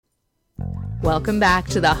Welcome back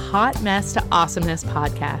to the Hot Mess to Awesomeness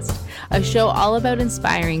podcast, a show all about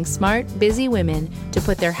inspiring smart, busy women to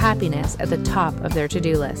put their happiness at the top of their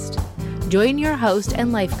to-do list. Join your host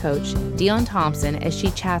and life coach, Dion Thompson, as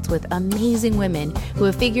she chats with amazing women who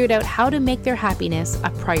have figured out how to make their happiness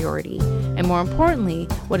a priority, and more importantly,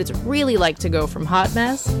 what it's really like to go from hot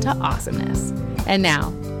mess to awesomeness. And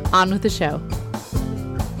now, on with the show.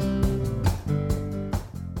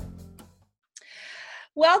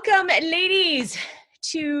 Welcome, ladies,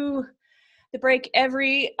 to the break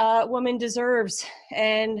every woman deserves.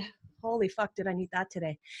 And holy fuck, did I need that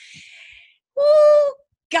today? Woo,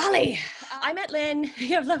 golly. I met Lynne.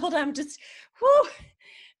 You have leveled. I'm just, whoo,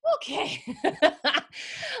 okay.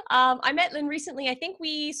 I met Lynne recently. I think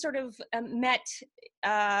we sort of met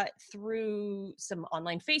through some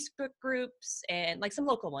online Facebook groups and like some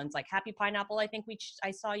local ones, like Happy Pineapple. I think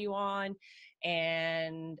I saw you on.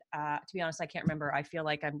 And to be honest, I can't remember. I feel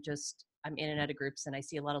like I'm in and out of groups and I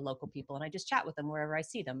see a lot of local people and I just chat with them wherever I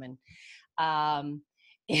see them. And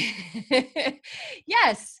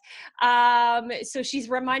yes. So she's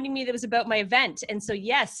reminding me that it was about my event. And so,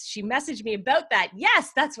 yes, she messaged me about that.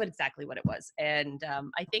 Yes, that's exactly what it was. And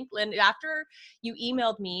I think, Lynne, after you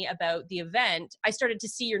emailed me about the event, I started to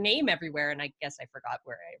see your name everywhere. And I guess I forgot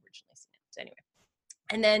where I originally seen it. So anyway,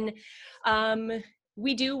 and then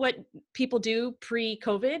we do what people do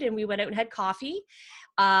pre-COVID, and we went out and had coffee.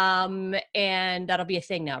 And that'll be a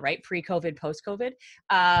thing now, right? Pre-COVID, post-COVID.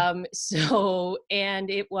 And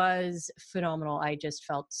it was phenomenal. I just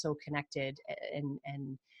felt so connected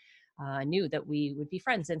and knew that we would be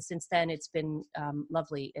friends. And since then it's been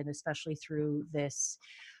lovely. And especially through this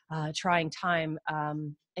trying time.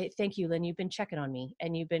 Thank you, Lynne. You've been checking on me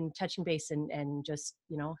and you've been touching base and just,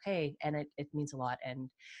 hey, and it means a lot. And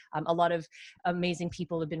a lot of amazing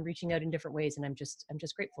people have been reaching out in different ways. And I'm just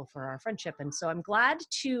grateful for our friendship. And so I'm glad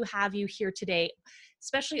to have you here today,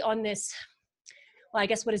 especially on this, well, I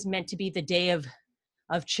guess what is meant to be the day of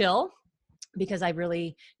chill, because I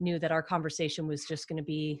really knew that our conversation was just going to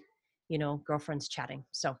be, girlfriends chatting.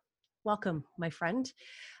 So welcome, my friend.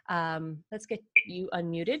 Let's get you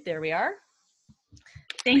unmuted. There we are.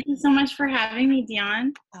 Thank you so much for having me,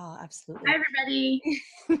 Dion. Oh, absolutely. Hi, everybody.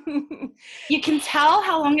 You can tell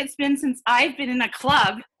how long it's been since I've been in a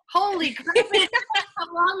club. Holy crap,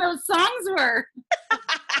 how long those songs were.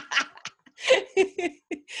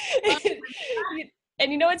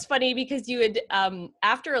 And it's funny because you had,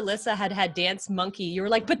 after Alyssa had Dance Monkey, you were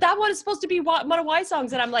like, but that one is supposed to be one of Y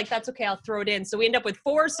songs. And I'm like, that's okay, I'll throw it in. So we end up with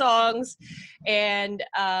 4 songs. And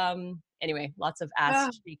anyway, lots of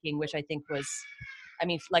ass shaking, which I think was,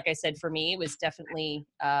 like I said, for me, it was definitely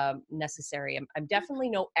necessary. I'm definitely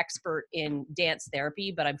no expert in dance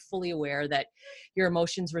therapy, but I'm fully aware that your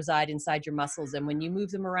emotions reside inside your muscles. And when you move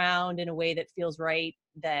them around in a way that feels right,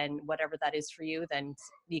 then whatever that is for you, then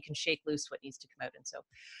you can shake loose what needs to come out. And so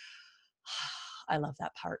I love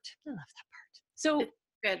that part. So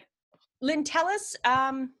good. Lynne, tell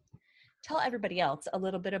everybody else a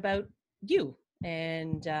little bit about you.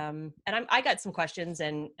 And I got some questions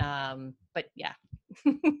but yeah.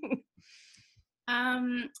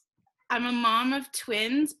 I'm a mom of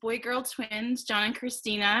twins, boy-girl twins, John and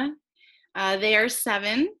Christina. They are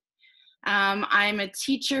 7. I'm a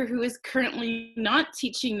teacher who is currently not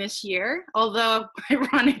teaching this year, although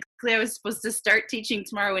ironically I was supposed to start teaching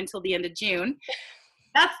tomorrow until the end of June.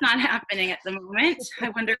 That's not happening at the moment. I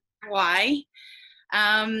wonder why.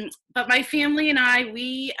 But my family and I,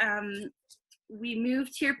 we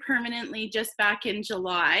moved here permanently just back in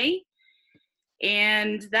July.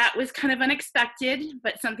 And that was kind of unexpected,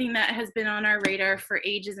 but something that has been on our radar for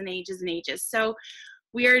ages and ages and ages. So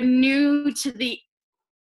we are new to the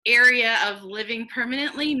area of living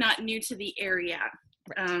permanently, not new to the area.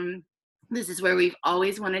 This is where we've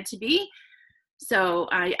always wanted to be. So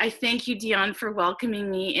I thank you, Dion, for welcoming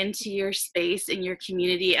me into your space and your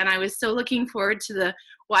community. And I was so looking forward to the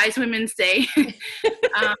Wise Women's Day.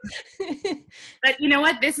 But you know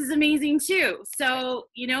what? This is amazing too. So,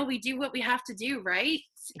 we do what we have to do, right?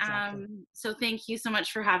 Exactly. So thank you so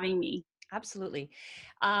much for having me. Absolutely.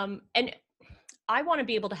 And I want to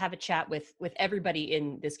be able to have a chat with everybody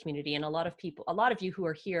in this community, and a lot of you who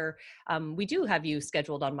are here. We do have you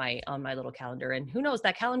scheduled on my little calendar, and who knows,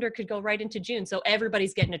 that calendar could go right into June. So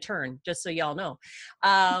everybody's getting a turn, just so y'all know.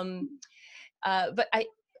 But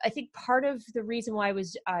I think part of the reason why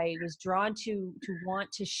I was drawn to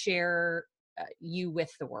want to share you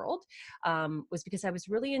with the world was because I was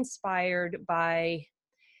really inspired by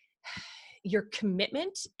your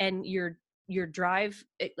commitment and your drive.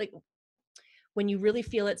 When you really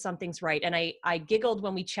feel it, something's right. And I giggled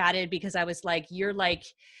when we chatted because I was like, you're like,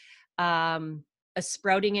 a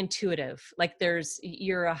sprouting intuitive. Like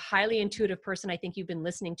you're a highly intuitive person. I think you've been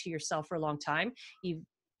listening to yourself for a long time.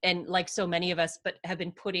 And like so many of us, but have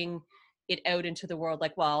been putting it out into the world.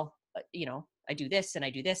 Like, well, I do this and I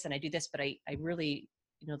do this and I do this, but I really,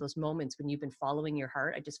 those moments when you've been following your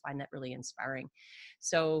heart, I just find that really inspiring.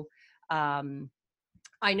 So,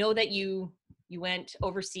 I know that you went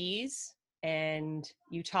overseas and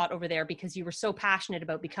you taught over there because you were so passionate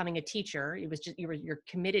about becoming a teacher. It was just, you're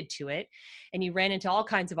committed to it, and you ran into all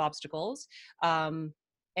kinds of obstacles. But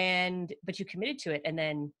you committed to it, and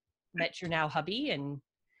then met your now hubby. And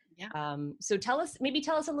yeah. So tell us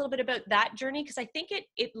a little bit about that journey. Cause I think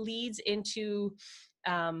it leads into,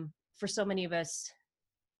 for so many of us,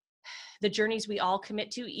 the journeys we all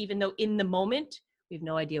commit to, even though in the moment, we have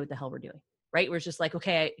no idea what the hell we're doing. Right. We're just like,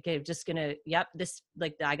 okay, I'm just gonna, this,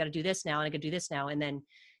 like, I got to do this now, and I got to do this now. And then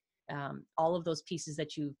all of those pieces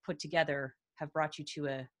that you've put together have brought you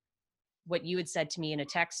to what you had said to me in a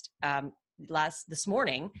text this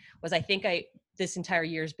morning was, I think this entire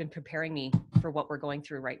year has been preparing me for what we're going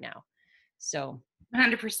through right now. So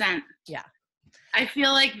 100%. Yeah. I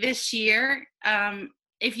feel like this year,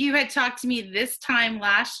 if you had talked to me this time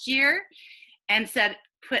last year and said,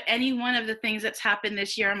 put any one of the things that's happened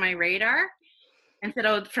this year on my radar, and said,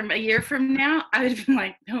 oh, from a year from now, I would have been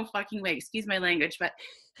like, no fucking way, excuse my language, but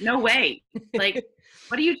no way. Like,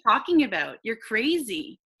 what are you talking about? You're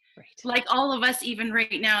crazy. Right. Like all of us, even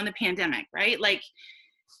right now in the pandemic, right? Like,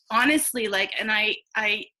 honestly, like, and I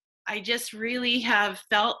just really have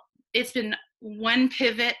felt it's been one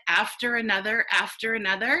pivot after another,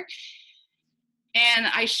 and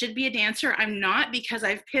I should be a dancer. I'm not, because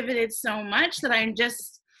I've pivoted so much that I'm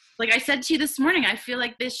just, like I said to you this morning, I feel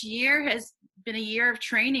like this year has been a year of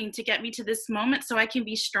training to get me to this moment so I can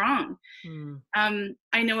be strong.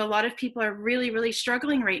 I know a lot of people are really, really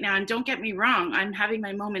struggling right now, and don't get me wrong, I'm having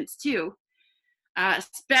my moments too,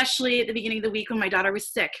 especially at the beginning of the week when my daughter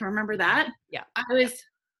was sick. Remember that? Yeah.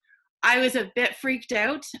 I was a bit freaked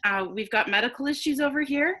out. We've got medical issues over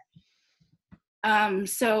here.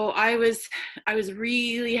 So I was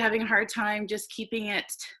really having a hard time just keeping it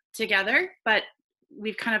together, but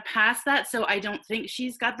we've kind of passed that. So I don't think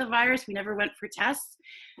she's got the virus. We never went for tests,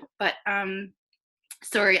 but,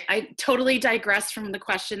 sorry, I totally digressed from the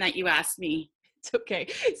question that you asked me. It's okay.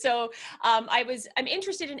 So, I'm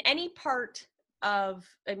interested in any part of,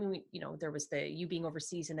 there was you being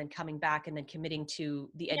overseas and then coming back and then committing to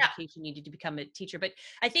the education you needed to become a teacher. But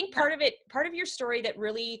I think part of your story that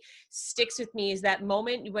really sticks with me is that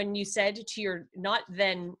moment when you said to your not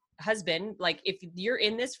then husband, like, if you're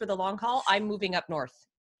in this for the long haul, I'm moving up north.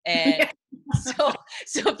 And so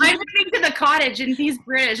I'm moving to the cottage, and he's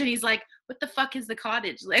British, and he's like, what the fuck is the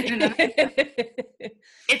cottage?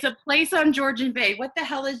 It's a place on Georgian Bay. What the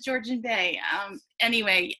hell is Georgian Bay?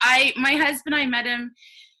 Anyway, my husband, I met him.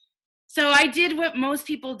 So I did what most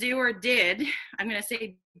people do, or did, I'm going to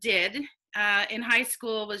say did, in high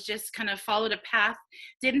school, was just kind of followed a path.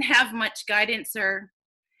 Didn't have much guidance or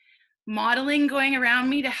modeling going around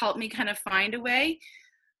me to help me kind of find a way.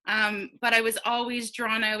 But I was always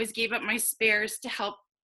drawn. I always gave up my spares to help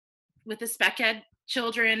with the spec ed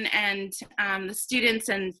children and the students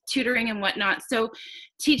and tutoring and whatnot. So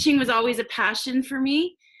teaching was always a passion for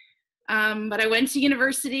me. But I went to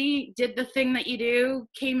university, did the thing that you do,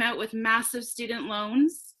 came out with massive student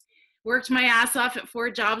loans, worked my ass off at 4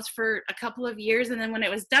 jobs for a couple of years. And then when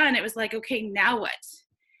it was done, it was like, okay, now what?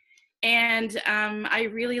 And I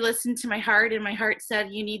really listened to my heart, and my heart said,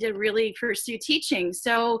 you need to really pursue teaching.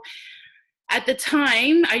 So at the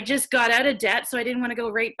time, I just got out of debt, so I didn't want to go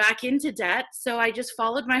right back into debt. So I just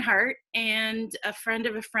followed my heart, and a friend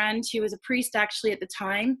of a friend, who was a priest actually at the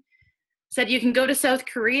time, said, you can go to South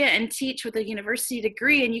Korea and teach with a university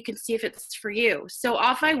degree, and you can see if it's for you. So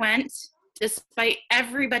off I went, despite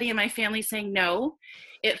everybody in my family saying no.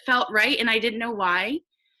 It felt right, and I didn't know why.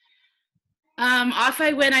 Off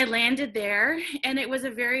I went, I landed there, and it was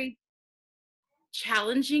a very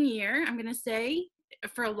challenging year, I'm going to say,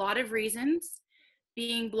 for a lot of reasons.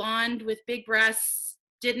 Being blonde with big breasts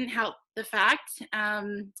didn't help the fact.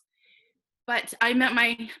 But I met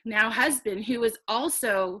my now husband, who was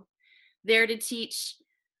also there to teach.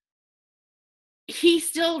 He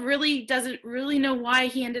still really doesn't really know why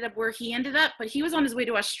he ended up where he ended up, but he was on his way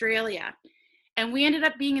to Australia, and we ended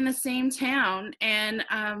up being in the same town. And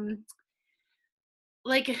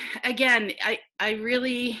like, again, I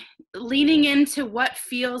really, leaning into what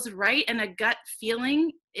feels right, and a gut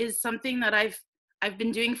feeling is something that I've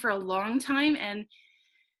been doing for a long time. And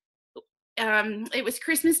it was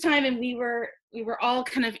Christmas time, and we were all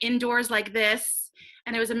kind of indoors like this.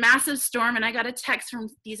 and it was a massive storm, and I got a text from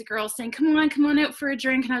these girls saying, come on out for a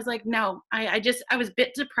drink. And I was like, no, I was a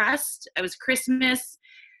bit depressed. It was Christmas.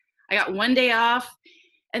 I got one day off.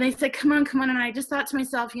 And they said, come on. And I just thought to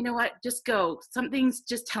myself, you know what, just go. Something's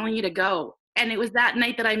just telling you to go. And it was that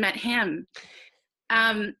night that I met him.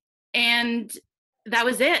 And that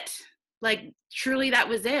was it. Like, truly, that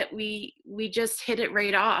was it. We just hit it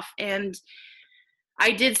right off. And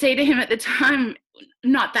I did say to him at the time,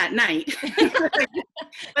 not that night,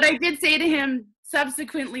 but I did say to him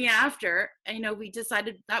subsequently after, we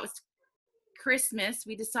decided that was Christmas.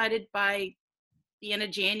 We decided by the end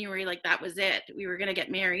of January, like, that was it. We were going to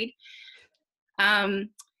get married.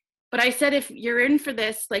 But I said, if you're in for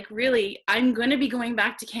this, like, really, I'm going to be going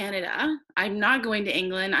back to Canada. I'm not going to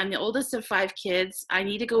England. I'm the oldest of 5 kids. I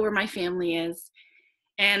need to go where my family is.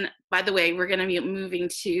 And by the way, we're going to be moving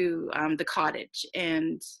to the cottage.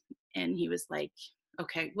 And he was like,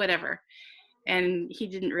 okay, whatever. And he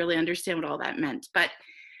didn't really understand what all that meant. But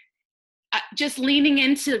just leaning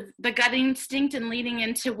into the gut instinct and leaning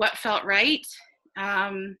into what felt right.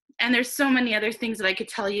 And there's so many other things that I could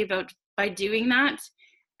tell you about by doing that.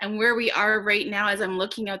 And where we are right now, as I'm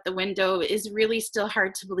looking out the window, is really still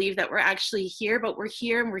hard to believe that we're actually here, but we're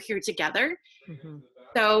here and we're here together. Mm-hmm.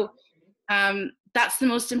 So that's the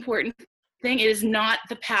most important thing. It is not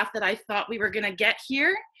the path that I thought we were going to get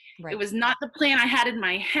here. Right. It was not the plan I had in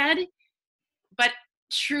my head. But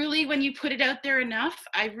truly, when you put it out there enough,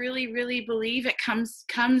 I really, really believe it comes,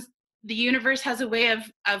 the universe has a way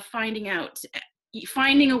of finding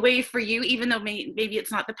a way for you, even though maybe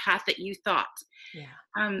it's not the path that you thought.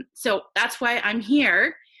 Yeah. So that's why I'm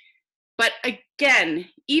here. But again,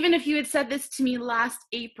 even if you had said this to me last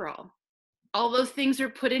April, all those things were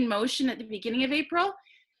put in motion at the beginning of April,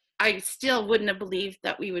 I still wouldn't have believed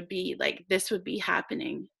that we would be like, this would be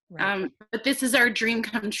happening. Right. But this is our dream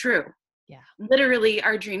come true. Yeah. Literally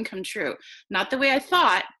our dream come true. Not the way I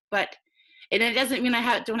thought, and it doesn't mean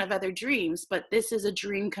I don't have other dreams, but this is a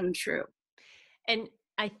dream come true. And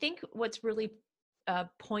I think what's really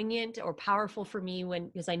poignant or powerful for me,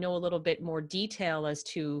 because I know a little bit more detail as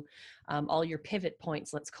to all your pivot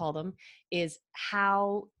points, let's call them, is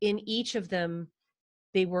how in each of them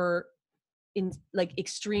they were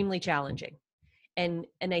extremely challenging. And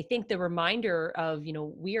I think the reminder of,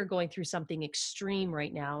 we are going through something extreme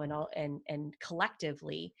right now, and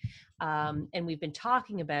collectively, and we've been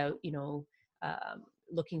talking about,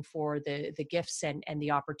 looking for the gifts and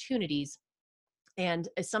the opportunities. And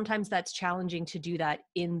sometimes that's challenging to do that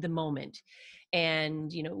in the moment.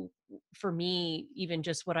 And, for me, even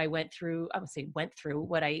just what I went through,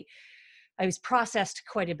 what I was processed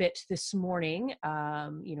quite a bit this morning.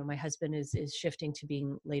 My husband is shifting to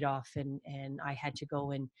being laid off, and I had to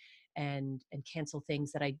go and cancel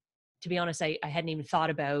things that to be honest, I hadn't even thought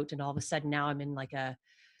about. And all of a sudden now I'm in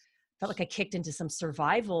felt like I kicked into some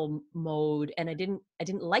survival mode, and I didn't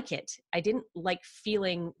like it. I didn't like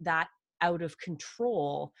feeling that out of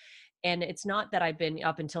control. And it's not that I've been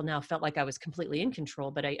up until now felt like I was completely in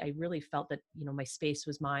control, but I really felt that, my space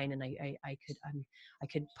was mine, and I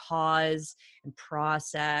could pause and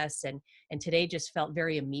process, and today just felt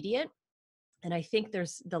very immediate. And I think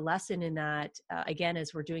there's the lesson in that, again,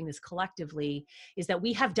 as we're doing this collectively, is that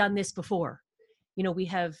we have done this before. We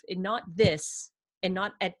have not this, and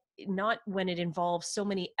not when it involves so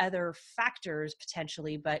many other factors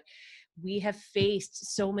potentially, but we have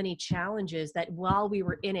faced so many challenges that while we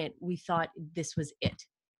were in it, we thought this was it.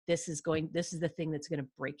 This is the thing that's going to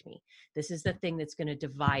break me. This is the thing that's going to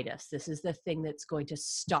divide us. This is the thing that's going to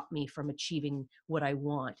stop me from achieving what I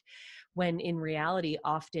want. When in reality,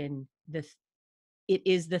 often it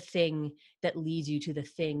is the thing that leads you to the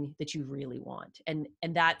thing that you really want. And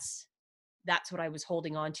that's what I was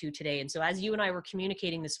holding on to today. And so as you and I were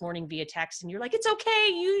communicating this morning via text, and you're like, it's okay,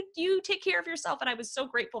 you take care of yourself. And I was so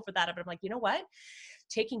grateful for that. But I'm like, you know what?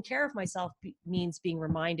 Taking care of myself means being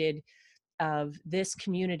reminded of this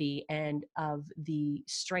community and of the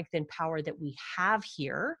strength and power that we have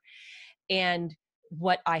here, and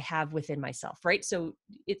what I have within myself, right? So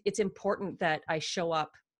it's important that I show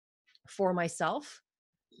up for myself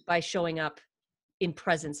by showing up in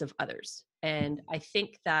presence of others. And I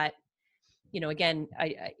think that, again,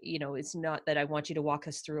 I it's not that I want you to walk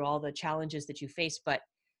us through all the challenges that you face, but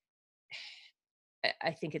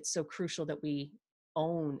I think it's so crucial that we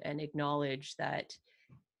own and acknowledge that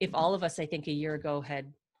if all of us, I think a year ago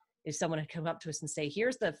if someone had come up to us and say,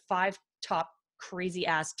 here's the 5 top crazy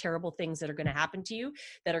ass terrible things that are going to happen to you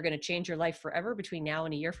that are going to change your life forever between now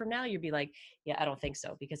and a year from now, you'd be like, yeah, I don't think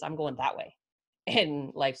so, because I'm going that way.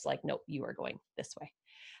 And life's like, nope, you are going this way.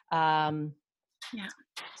 Yeah.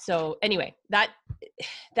 So anyway, that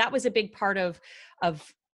was a big part of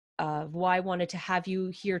why I wanted to have you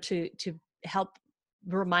here to help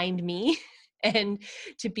remind me and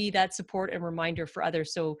to be that support and reminder for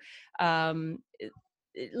others. So um,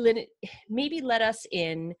 Lynn, maybe let us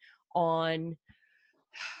in on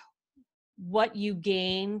what you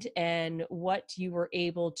gained and what you were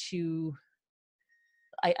able to,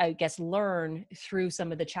 I guess, learn through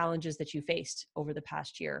some of the challenges that you faced over the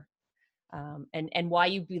past year, and why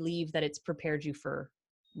you believe that it's prepared you for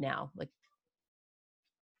now. Like,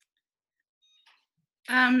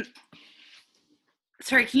 Um,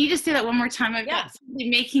 sorry, can you just say that one more time? I've yeah, got somebody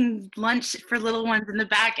making lunch for little ones in the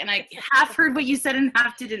back, and I half heard what you said and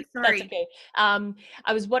half didn't. that's Sorry. okay.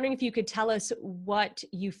 I was wondering if you could tell us what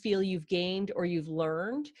you feel you've gained or you've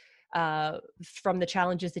learned from the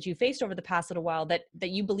challenges that you faced over the past little while that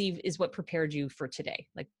you believe is what prepared you for today.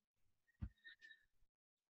 Like,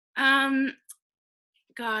 Um,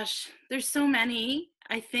 Gosh, there's so many.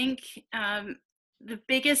 I think the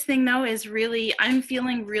biggest thing though is really I'm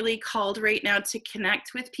feeling really called right now to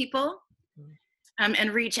connect with people, mm,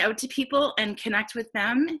 and reach out to people and connect with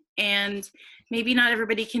them. And maybe not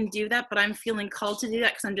everybody can do that, but I'm feeling called to do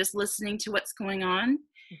that because I'm just listening to what's going on.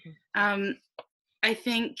 mhm, Um, I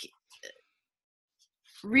think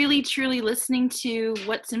really truly listening to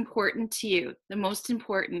what's important to you, the most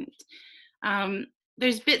important. Um,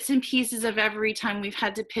 there's bits and pieces of every time we've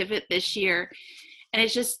had to pivot this year. And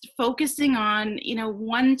it's just focusing on,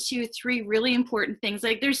 one, two, three really important things.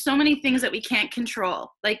 Like there's so many things that we can't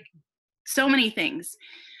control, like so many things.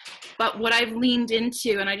 But what I've leaned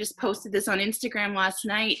into, and I just posted this on Instagram last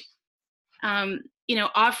night,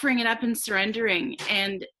 offering it up and surrendering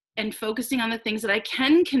and focusing on the things that I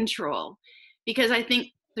can control, because I think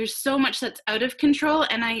there's so much that's out of control.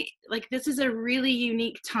 And this is a really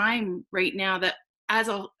unique time right now that as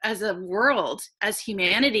a world, as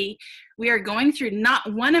humanity, we are going through.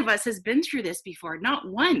 Not one of us has been through this before, not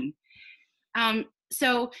one.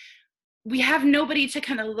 So we have nobody to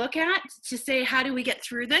kind of look at to say, how do we get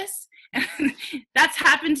through this? And that's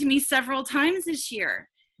happened to me several times this year,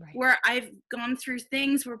 right. where I've gone through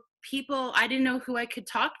things where people, I didn't know who I could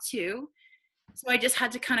talk to. So I just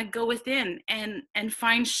had to kind of go within and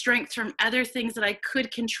find strength from other things that I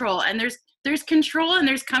could control. And there's control and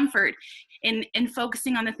there's comfort in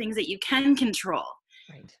focusing on the things that you can control.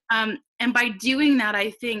 Right. And by doing that, I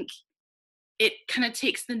think it kind of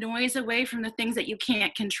takes the noise away from the things that you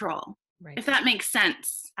can't control, Right. if that makes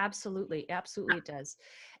sense. Absolutely. Absolutely it does.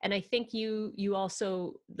 And I think you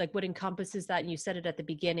also, like, what encompasses that, and you said it at the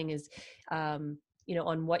beginning, is on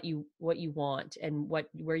what you want and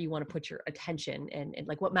where you want to put your attention and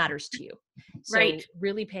like what matters to you. So Right.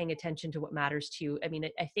 really paying attention to what matters to you. I mean,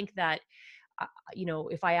 I think that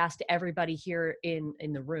if I asked everybody here in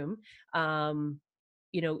the room, tell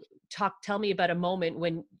me about a moment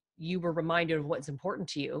when you were reminded of what's important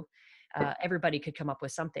to you. Everybody could come up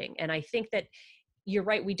with something. And I think that you're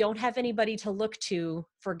right. We don't have anybody to look to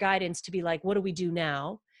for guidance to be like, what do we do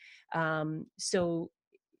now? So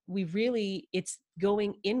it's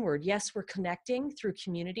going inward. Yes, we're connecting through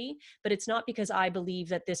community, but it's not because I believe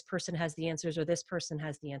that this person has the answers or this person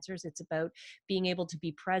has the answers. It's about being able to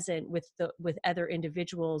be present with other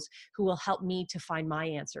individuals who will help me to find my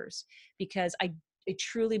answers, because I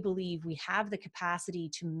truly believe we have the capacity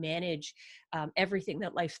to manage everything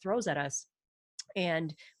that life throws at us.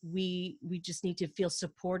 And we just need to feel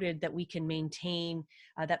supported that we can maintain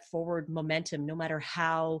that forward momentum, no matter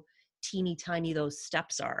how teeny tiny those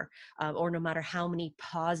steps are, or no matter how many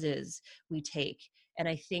pauses we take. And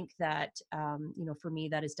I think that for me,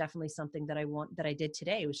 that is definitely something that I did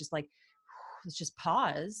today. It was just like, let's just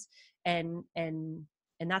pause, and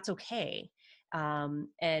that's okay.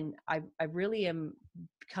 And I really am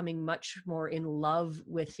becoming much more in love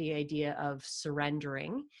with the idea of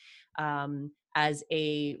surrendering. As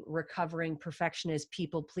a recovering perfectionist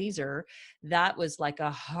people pleaser, that was like a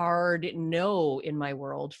hard no in my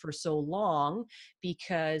world for so long,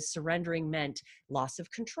 because surrendering meant loss of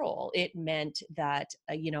control. It meant that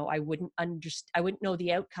I wouldn't know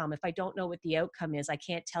the outcome. If I don't know what the outcome is, I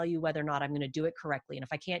can't tell you whether or not I'm going to do it correctly. And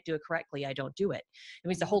if I can't do it correctly, I don't do it. It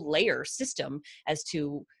means the whole layer system as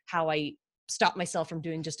to how I stop myself from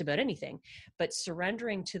doing just about anything. But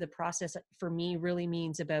surrendering to the process for me really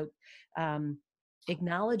means about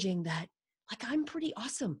acknowledging that, like, I'm pretty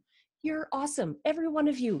awesome. You're awesome. Every one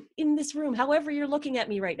of you in this room, however you're looking at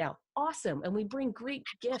me right now, awesome. And we bring great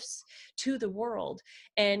gifts to the world.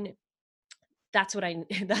 And that's what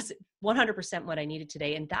that's 100% what I needed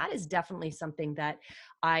today. And that is definitely something that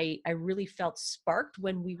I really felt sparked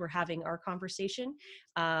when we were having our conversation.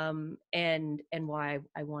 And why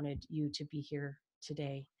I wanted you to be here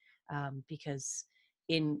today. Because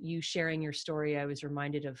in you sharing your story, I was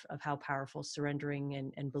reminded of how powerful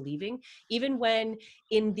surrendering and believing, even when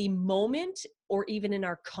in the moment or even in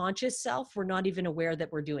our conscious self, we're not even aware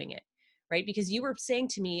that we're doing it. Right. Because you were saying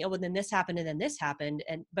to me, oh, and then this happened and then this happened.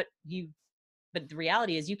 But the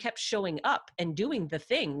reality is you kept showing up and doing the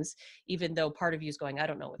things, even though part of you is going, I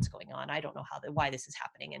don't know what's going on. I don't know why this is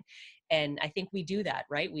happening. And I think we do that,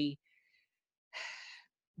 right?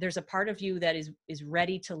 There's a part of you that is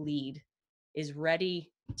ready to lead, is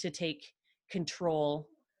ready to take control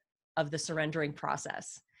of the surrendering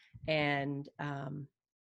process. And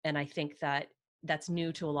I think that that's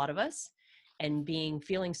new to a lot of us, and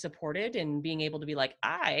feeling supported and being able to be like,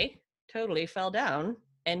 I totally fell down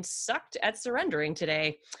and sucked at surrendering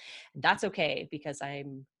today. That's okay, because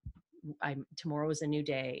I'm tomorrow is a new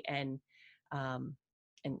day. And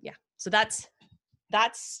yeah, so that's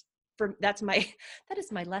my that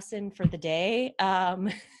is my lesson for the day.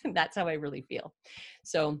 That's how I really feel.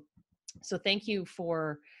 So thank you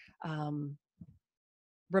for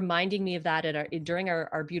reminding me of that during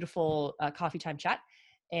our beautiful coffee time chat,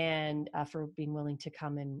 and for being willing to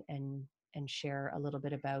come and share a little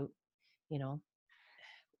bit about, you know,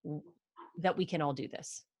 that we can all do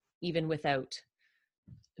this, even without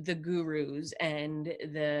the gurus and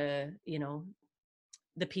the,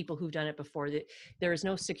 the people who've done it before. That there is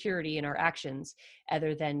no security in our actions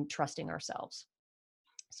other than trusting ourselves.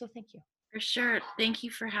 So thank you. For sure. Thank you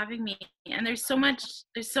for having me. And there's so much,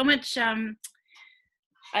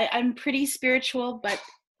 I'm pretty spiritual, but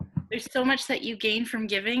there's so much that you gain from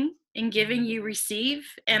giving, and giving you receive.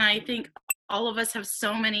 And I think all of us have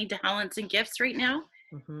so many talents and gifts right now.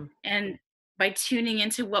 Mm-hmm. And by tuning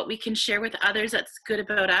into what we can share with others that's good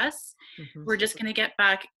about us, mm-hmm. we're just going to get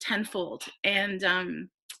back tenfold. And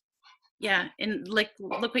yeah, and like,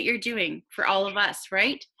 look what you're doing for all of us,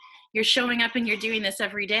 right? You're showing up and you're doing this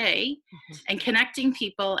every day, mm-hmm. and connecting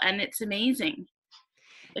people, and it's amazing.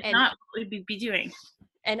 If not, what would we be doing?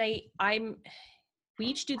 And we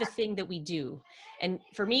each do the thing that we do. And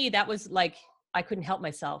for me, that was like, I couldn't help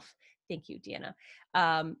myself. Thank you, Deanna.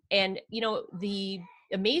 And the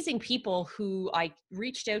amazing people who I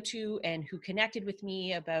reached out to and who connected with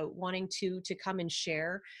me about wanting to come and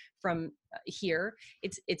share from here.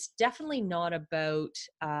 It's definitely not about,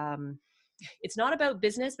 it's not about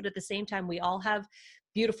business, but at the same time, we all have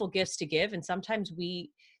beautiful gifts to give. And sometimes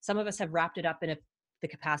some of us have wrapped it up in the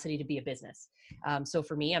capacity to be a business. So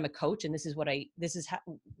for me, I'm a coach, and this is how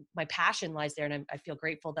my passion lies there. And I feel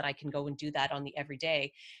grateful that I can go and do that on the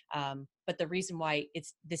everyday. But the reason why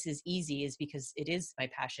this is easy is because it is my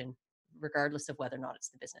passion, regardless of whether or not it's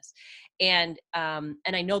the business. And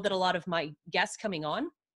I know that a lot of my guests coming on,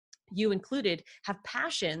 you included, have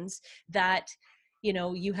passions that,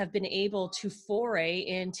 you have been able to foray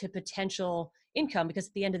into potential income, because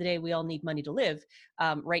at the end of the day, we all need money to live.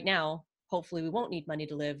 Right now, hopefully we won't need money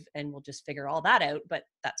to live, and we'll just figure all that out, but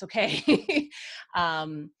that's okay.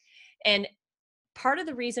 And part of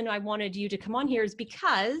the reason I wanted you to come on here is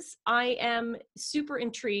because I am super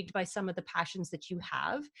intrigued by some of the passions that you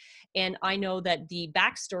have. And I know that the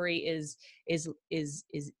backstory is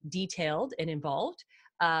detailed and involved.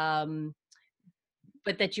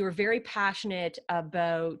 But that you were very passionate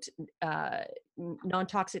about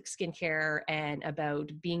non-toxic skincare, and about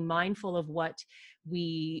being mindful of what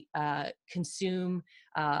we consume,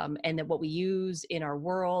 and that what we use in our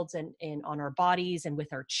worlds and on our bodies and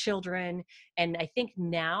with our children. And I think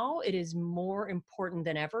now it is more important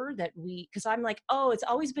than ever that because I'm like, it's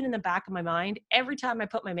always been in the back of my mind every time I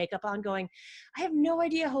put my makeup on, going, I have no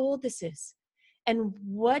idea how old this is and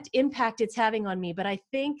what impact it's having on me. But I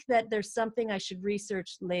think that there's something I should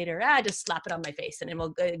research later. Just slap it on my face and then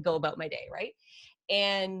we'll go about my day, right?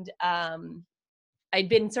 And I'd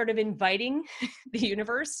been sort of inviting the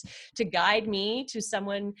universe to guide me to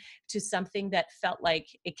something that felt like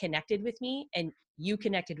it connected with me, and you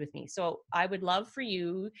connected with me. So I would love for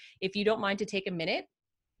you, if you don't mind, to take a minute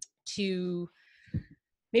to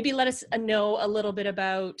maybe let us know a little bit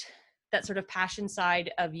about that sort of passion side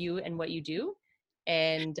of you and what you do.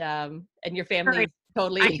 And your family. Right.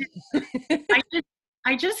 Totally.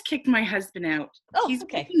 I just kicked my husband out. Oh, he's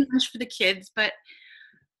okay. making lunch for the kids, but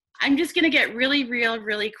I'm just gonna get really real,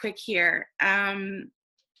 really quick here, because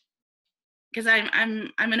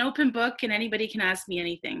I'm an open book and anybody can ask me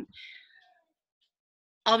anything.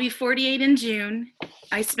 I'll be 48 in June.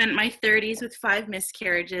 I spent my 30s with 5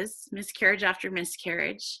 miscarriages, miscarriage after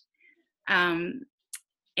miscarriage.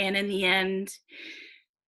 And in the end,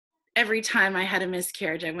 every time I had a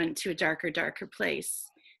miscarriage, I went to a darker place.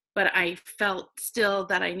 But I felt still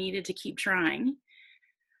that I needed to keep trying.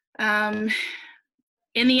 In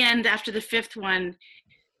the end, after the fifth one,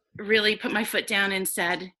 really put my foot down and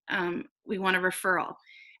said, we want a referral.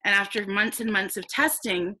 And after months and months of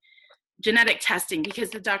testing, genetic testing, because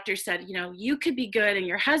the doctor said, you could be good and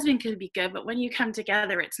your husband could be good, but when you come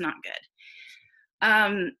together, it's not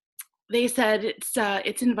good. They said,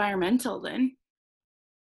 it's environmental, Lynne.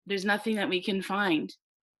 There's nothing that we can find.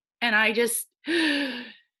 And I just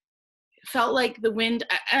felt like the wind,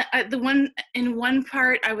 in one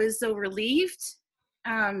part, I was so relieved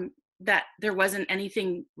that there wasn't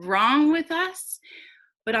anything wrong with us.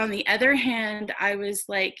 But on the other hand, I was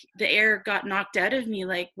like, the air got knocked out of me.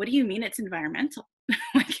 Like, what do you mean it's environmental?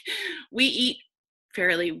 Like, we eat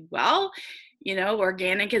fairly well,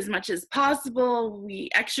 organic as much as possible. We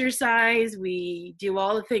exercise, we do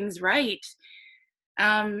all the things right.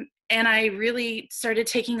 And I really started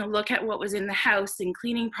taking a look at what was in the house and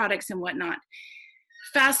cleaning products and whatnot.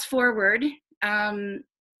 Fast forward,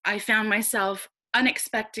 I found myself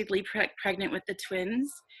unexpectedly pregnant with the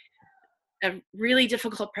twins. A really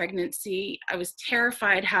difficult pregnancy. I was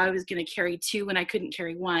terrified how I was going to carry two when I couldn't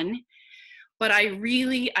carry one. But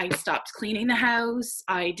I stopped cleaning the house.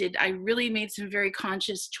 I really made some very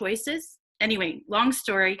conscious choices. Anyway, long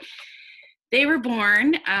story. They were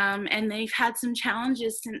born, and they've had some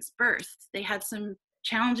challenges since birth. They had some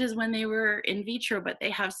challenges when they were in vitro, but they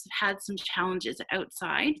have had some challenges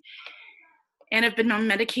outside. And have been on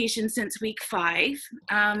medication since week 5,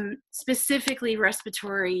 specifically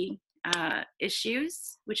respiratory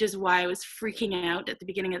issues, which is why I was freaking out at the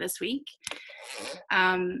beginning of this week.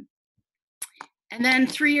 And then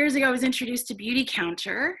 3 years ago, I was introduced to Beauty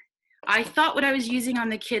Counter. I thought what I was using on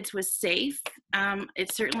the kids was safe.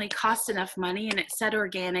 It certainly cost enough money, and it said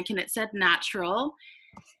organic, and it said natural,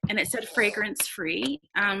 and it said fragrance free.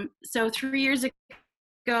 So 3 years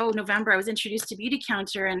ago, November, I was introduced to Beauty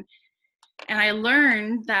Counter, and I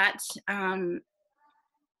learned that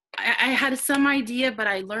I had some idea, but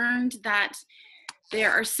I learned that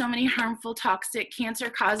there are so many harmful, toxic,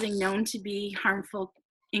 cancer-causing, known to be harmful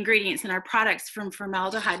ingredients in our products, from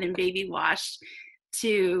formaldehyde in baby wash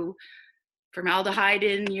to formaldehyde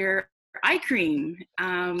in your eye cream.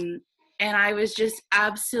 And I was just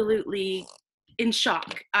absolutely in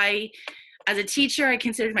shock. As a teacher, I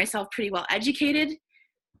considered myself pretty well educated,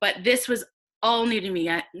 but this was all new to me.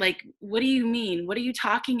 Like, what do you mean? What are you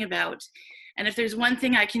talking about? And if there's one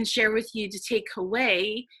thing I can share with you to take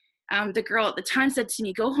away, the girl at the time said to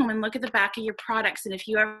me, go home and look at the back of your products. And if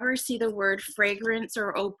you ever see the word fragrance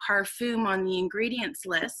or eau parfum on the ingredients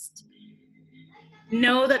list,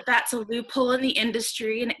 know that that's a loophole in the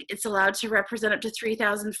industry, and it's allowed to represent up to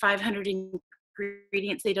 3,500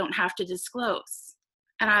 ingredients they don't have to disclose.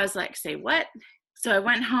 And I was like, say what? So I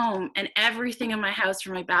went home, and everything in my house,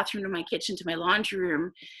 from my bathroom to my kitchen to my laundry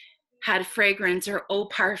room, had fragrance or eau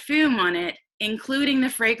parfum on it, including the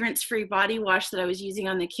fragrance-free body wash that I was using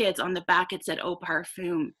on the kids. On the back, it said eau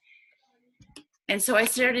parfum. And so I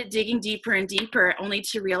started digging deeper and deeper, only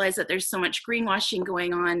to realize that there's so much greenwashing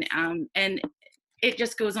going on, and it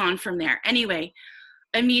just goes on from there. Anyway,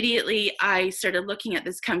 immediately I started looking at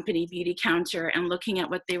this company, Beauty Counter, and looking at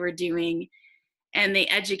what they were doing. And they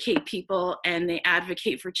educate people, and they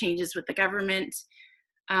advocate for changes with the government.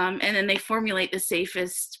 And then they formulate the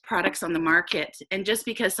safest products on the market. And just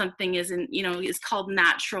because something isn't, is called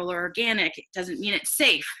natural or organic, it doesn't mean it's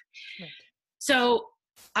safe. Right. So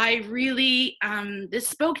I really, this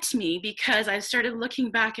spoke to me, because I started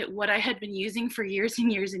looking back at what I had been using for years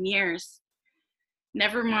and years and years.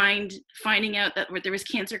 Never mind finding out that there was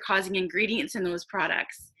cancer-causing ingredients in those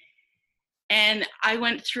products. And I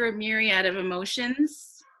went through a myriad of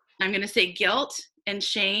emotions. I'm going to say guilt and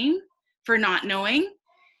shame for not knowing.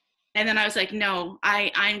 And then I was like, no,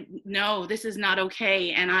 I no, this is not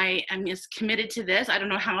okay. And I am just committed to this. I don't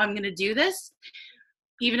know how I'm going to do this.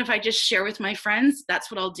 Even if I just share with my friends, that's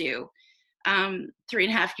what I'll do.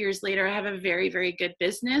 3.5 years later, I have a very, very good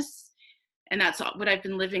business. And that's what I've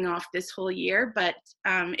been living off this whole year. But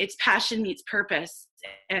it's passion meets purpose.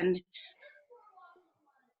 And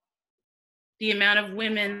the amount of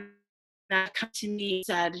women that come to me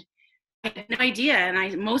said, I had no idea,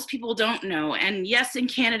 and most people don't know. And yes, in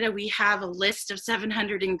Canada, we have a list of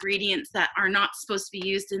 700 ingredients that are not supposed to be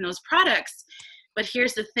used in those products. But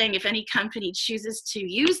here's the thing, if any company chooses to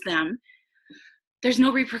use them, there's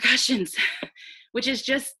no repercussions, which is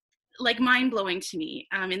just like mind-blowing to me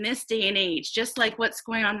in this day and age. Just like what's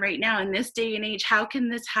going on right now in this day and age, how can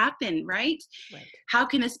this happen, right? How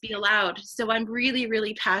can this be allowed? So I'm really,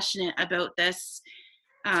 really passionate about this.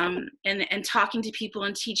 and talking to people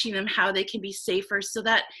and teaching them how they can be safer, so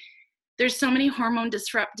that there's so many hormone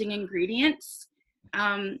disrupting ingredients.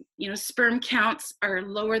 Sperm counts are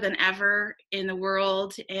lower than ever in the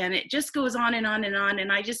world, and it just goes on and on and on.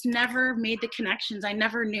 And I just never made the connections. I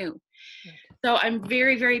never knew. So I'm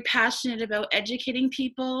very, very passionate about educating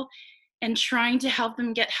people and trying to help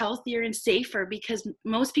them get healthier and safer, because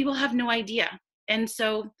most people have no idea. And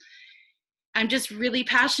so I'm just really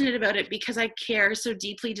passionate about it because I care so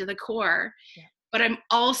deeply to the core. Yeah. But I'm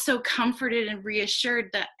also comforted and reassured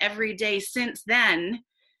that every day since then,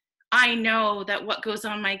 I know that what goes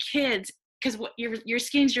on my kids, because your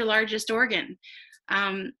skin's your largest organ,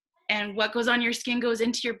 and what goes on your skin goes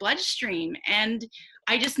into your bloodstream. And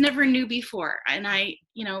I just never knew before. And I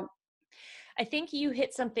think you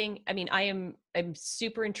hit something. I mean, I'm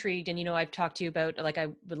super intrigued, and I've talked to you about, like, I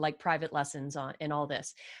would like private lessons on and all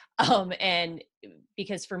this, and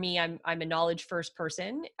because for me, I'm a knowledge first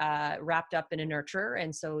person, wrapped up in a nurturer,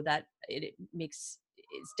 and so that it's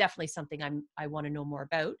definitely something I want to know more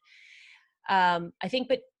about. I think,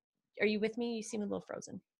 but are you with me? You seem a little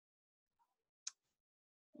frozen.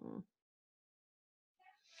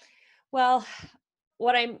 Well,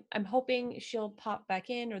 what I'm hoping she'll pop back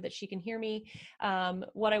in, or that she can hear me.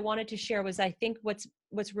 What I wanted to share was, I think what's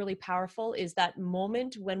really powerful is that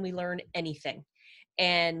moment when we learn anything,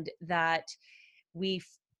 and that we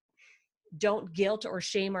don't guilt or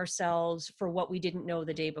shame ourselves for what we didn't know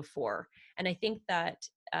the day before. And I think that,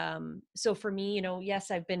 so for me, yes,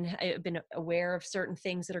 I've been aware of certain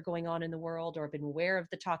things that are going on in the world, or I've been aware of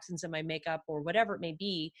the toxins in my makeup, or whatever it may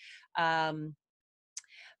be.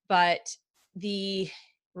 But the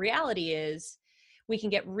reality is, we can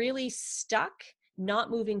get really stuck not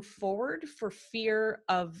moving forward for fear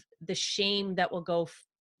of the shame that will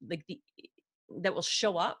that will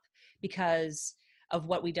show up because of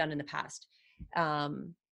what we've done in the past.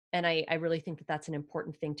 And I really think that that's an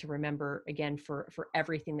important thing to remember, again, for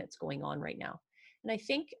everything that's going on right now. And I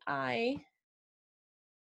think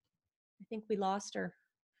we lost her.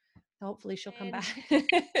 Hopefully she'll come back.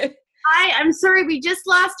 Hi, I'm sorry, we just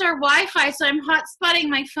lost our Wi-Fi, so I'm hotspotting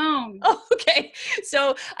my phone. Oh, okay.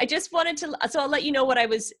 So I just wanted to, so I'll let you know where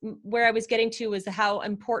I was getting to, was how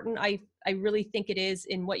important I really think it is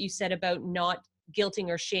in what you said about not guilting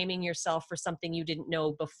or shaming yourself for something you didn't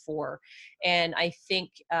know before. And I think,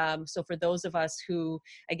 so for those of us who,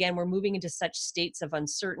 again, we're moving into such states of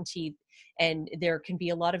uncertainty, and there can be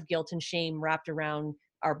a lot of guilt and shame wrapped around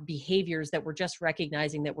our behaviors that we're just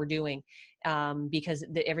recognizing that we're doing, because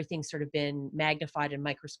everything's sort of been magnified in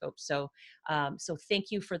microscopes. So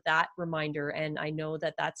thank you for that reminder. And I know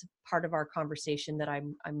that that's part of our conversation that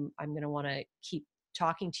I'm going to want to keep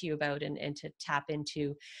talking to you about, and to tap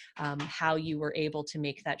into how you were able to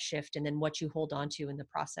make that shift, and then what you hold on to in the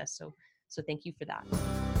process. So thank you for that.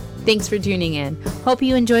 Thanks for tuning in. Hope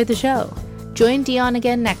you enjoyed the show. Join Dion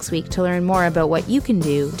again next week to learn more about what you can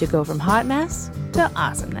do to go from hot mess to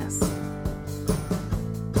awesomeness.